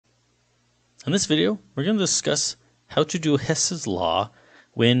In this video, we're going to discuss how to do Hess's law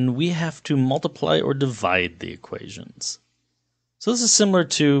when we have to multiply or divide the equations. So this is similar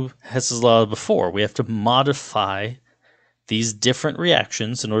to Hess's law before. We have to modify these different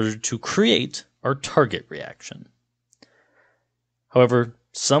reactions in order to create our target reaction. However,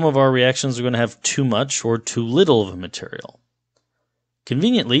 some of our reactions are going to have too much or too little of a material.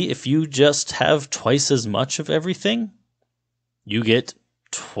 Conveniently, if you just have twice as much of everything, you get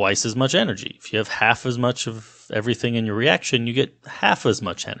twice as much energy. If you have half as much of everything in your reaction, you get half as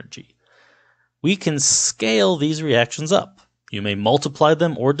much energy. We can scale these reactions up. You may multiply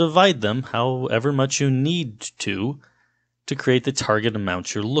them or divide them however much you need to create the target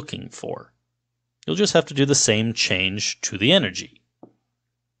amount you're looking for. You'll just have to do the same change to the energy.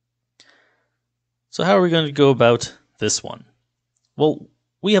 So how are we going to go about this one? Well,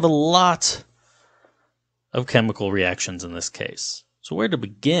 we have a lot of chemical reactions in this case. So where to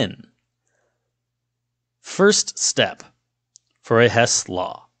begin? First step for a Hess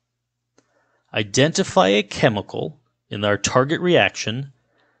law. Identify a chemical in our target reaction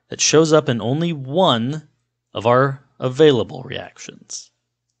that shows up in only one of our available reactions.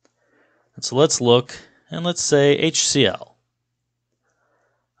 And so let's look, and let's say HCl.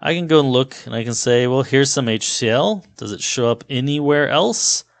 I can go and look, and I can say, well, here's some HCl. Does it show up anywhere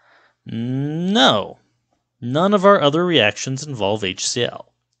else? No. None of our other reactions involve HCl.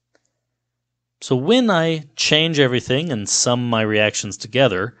 So when I change everything and sum my reactions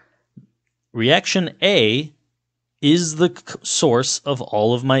together, reaction A is the source of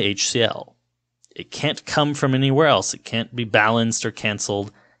all of my HCl. It can't come from anywhere else. It can't be balanced or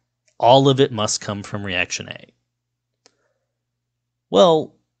canceled. All of it must come from reaction A.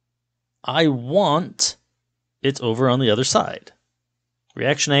 Well, I want it over on the other side.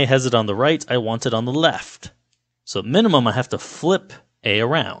 Reaction A has it on the right. I want it on the left. So at minimum, I have to flip A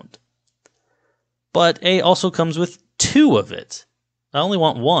around. But A also comes with two of it. I only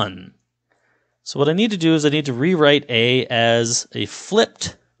want one. So what I need to do is I need to rewrite A as a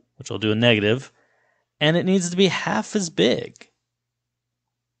flipped, which I'll do a negative, and it needs to be half as big.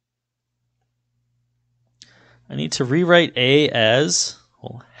 I need to rewrite A as,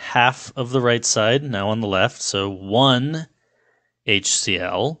 well, half of the right side, now on the left, so 1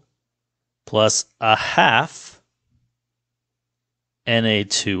 HCl plus a half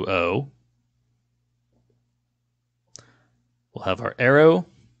Na2O. We'll have our arrow,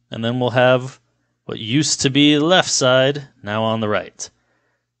 and then we'll have what used to be the left side, now on the right.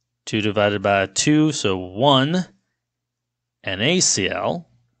 2 divided by 2, so 1 NaCl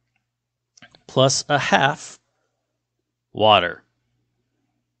plus a half water.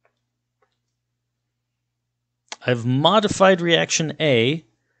 I've modified reaction A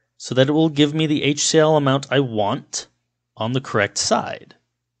so that it will give me the HCl amount I want on the correct side.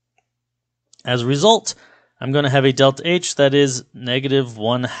 As a result, I'm going to have a delta H that is negative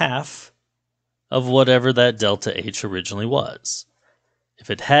 1/2 of whatever that delta H originally was.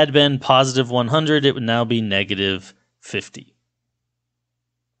 If it had been positive 100, it would now be negative 50.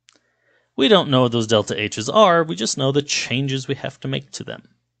 We don't know what those delta H's are, we just know the changes we have to make to them.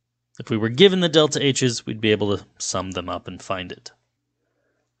 If we were given the delta H's, we'd be able to sum them up and find it.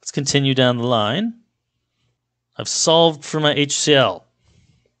 Let's continue down the line. I've solved for my HCl.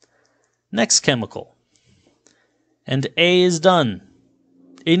 Next chemical. And A is done.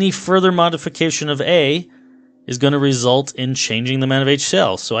 Any further modification of A is going to result in changing the amount of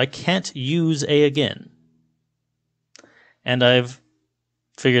HCl, so I can't use A again. And I've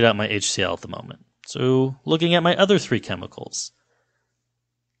figured out my HCl at the moment. So looking at my other three chemicals.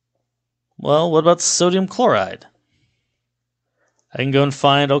 Well, what about sodium chloride? I can go and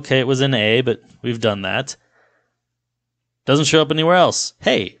find, okay, it was in A, but we've done that. Doesn't show up anywhere else.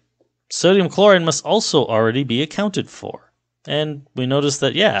 Hey, sodium chloride must also already be accounted for. And we notice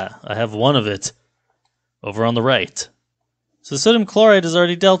that, yeah, I have one of it over on the right. So sodium chloride is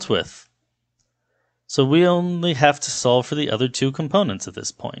already dealt with. So we only have to solve for the other two components at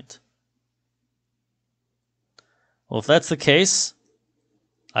this point. Well, if that's the case,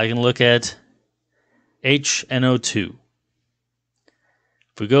 I can look at HNO2.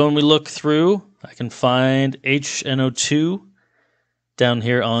 If we go and we look through, I can find HNO2 down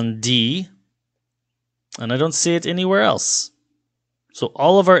here on D, and I don't see it anywhere else. So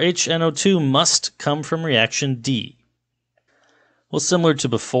all of our HNO2 must come from reaction D. Well, similar to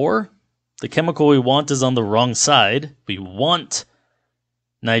before, the chemical we want is on the wrong side. We want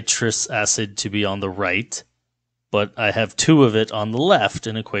nitrous acid to be on the right, but I have two of it on the left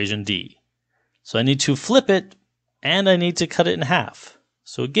in equation D. So I need to flip it, and I need to cut it in half.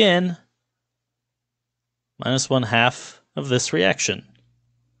 So again, minus 1/2 of this reaction.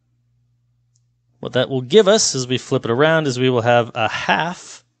 What that will give us as we flip it around is we will have a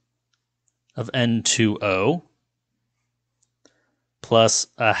half of N2O plus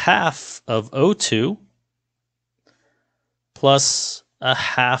a half of O2 plus a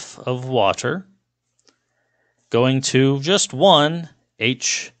half of water going to just one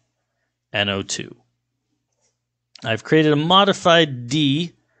HNO2. I've created a modified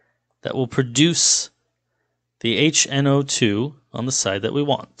D that will produce the HNO2 on the side that we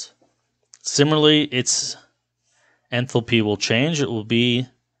want. Similarly, its enthalpy will change. It will be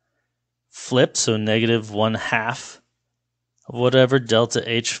flipped, so negative 1/2 of whatever delta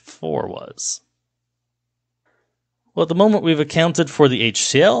H4 was. Well, at the moment we've accounted for the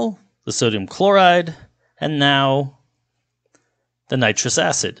HCl, the sodium chloride, and now the nitrous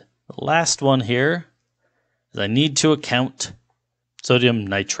acid. The last one here is I need to account sodium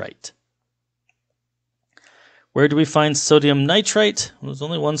nitrite. Where do we find sodium nitrite? Well, there's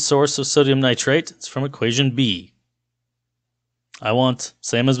only one source of sodium nitrite. It's from equation B. I want,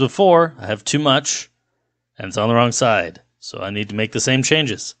 same as before, I have too much, and it's on the wrong side. So I need to make the same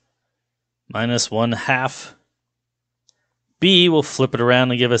changes. Minus 1/2. B will flip it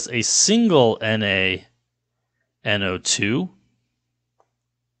around and give us a single NaNO2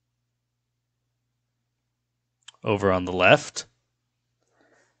 over on the left.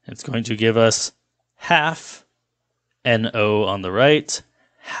 It's going to give us half NO on the right,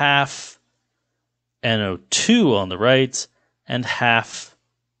 half NO2 on the right, and half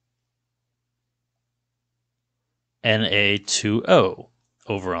Na2O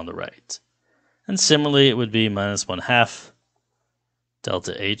over on the right. And similarly, it would be minus 1/2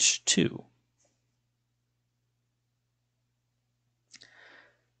 delta H2.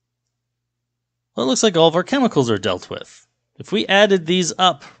 Well, it looks like all of our chemicals are dealt with. If we added these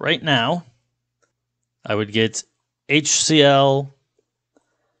up right now, I would get HCl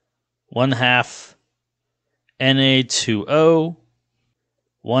 1/2 Na2O,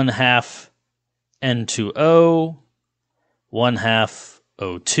 1/2 N2O, 1/2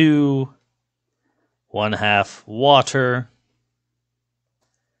 O2, 1/2 water,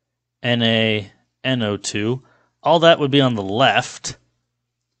 NaNO2. All that would be on the left.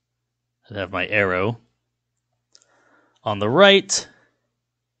 I'd have my arrow. On the right,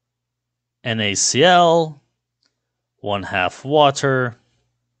 NaCl, 1/2 water,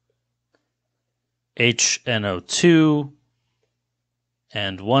 HNO2,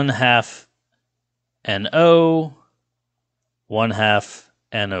 and 1/2 NO, 1/2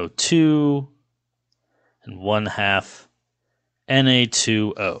 NO2, and 1/2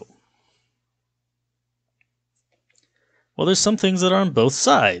 Na2O. Well, there's some things that are on both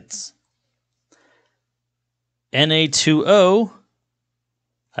sides. Na2O,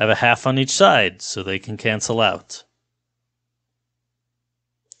 I have a half on each side, so they can cancel out.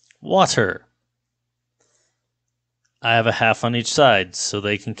 Water, I have a half on each side, so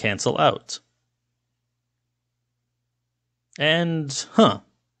they can cancel out. And,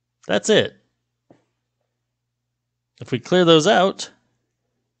 that's it. If we clear those out,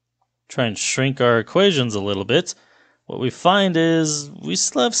 try and shrink our equations a little bit, what we find is we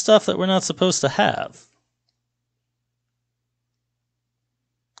still have stuff that we're not supposed to have.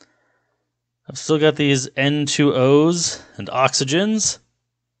 I've still got these N2Os and oxygens.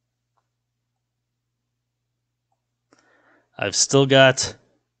 I've still got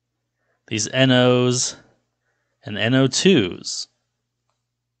these NOs and NO2s.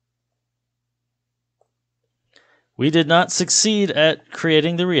 We did not succeed at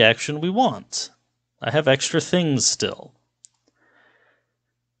creating the reaction we want. I have extra things still.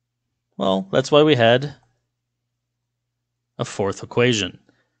 Well, that's why we had a fourth equation.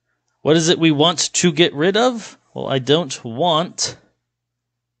 What is it we want to get rid of? Well, I don't want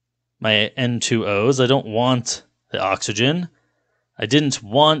my N2Os. I don't want the oxygen. I didn't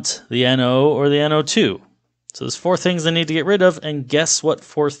want the NO or the NO2. So there's four things I need to get rid of, and guess what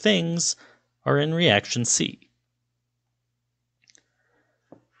four things are in reaction C?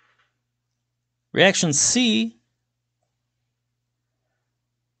 Reaction C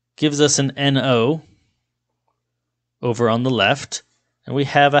gives us an NO over on the left, and we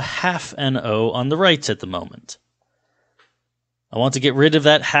have a half NO on the right at the moment. I want to get rid of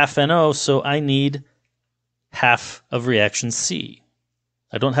that half NO, so I need half of reaction C.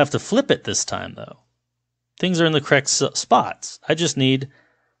 I don't have to flip it this time, though. Things are in the correct spots. I just need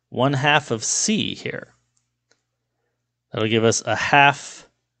 1/2 of C here. That'll give us a half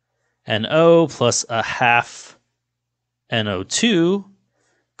NO plus a half NO2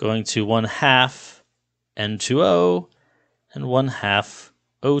 going to 1/2 N2O and 1/2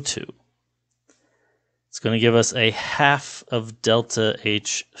 O2. It's going to give us a half of delta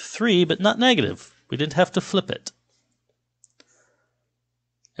H3, but not negative. We didn't have to flip it.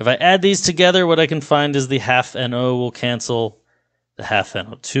 If I add these together, what I can find is the half NO will cancel, the half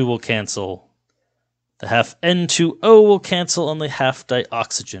NO2 will cancel, the half N2O will cancel, and the half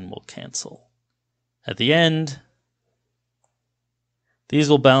dioxygen will cancel. At the end, these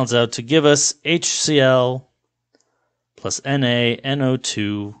will balance out to give us HCl plus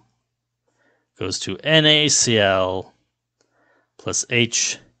NaNO2 goes to NaCl plus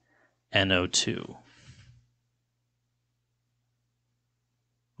HNO2,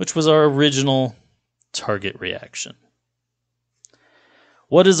 which was our original target reaction.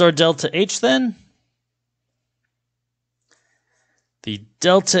 What is our delta H then? The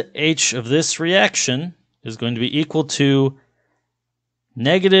delta H of this reaction is going to be equal to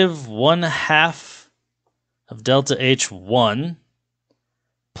negative 1/2 of delta H1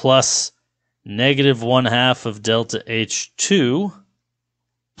 plus negative 1/2 of delta H2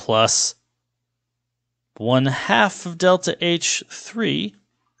 plus 1/2 of delta H3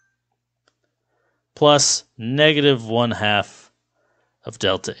 plus negative 1/2 of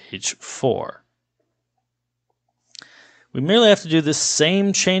delta H4. We merely have to do the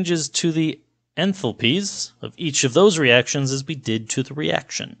same changes to the enthalpies of each of those reactions as we did to the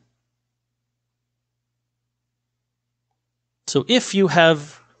reaction. So if you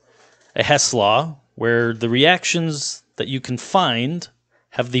have a Hess law where the reactions that you can find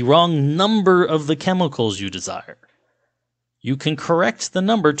have the wrong number of the chemicals you desire, you can correct the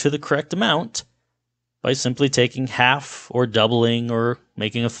number to the correct amount by simply taking half or doubling or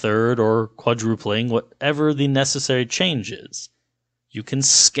making a third or quadrupling, whatever the necessary change is. You can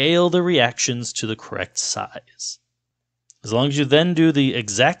scale the reactions to the correct size. As long as you then do the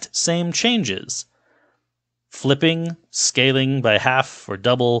exact same changes, flipping, scaling by half or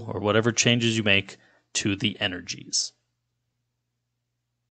double or whatever changes you make to the energies.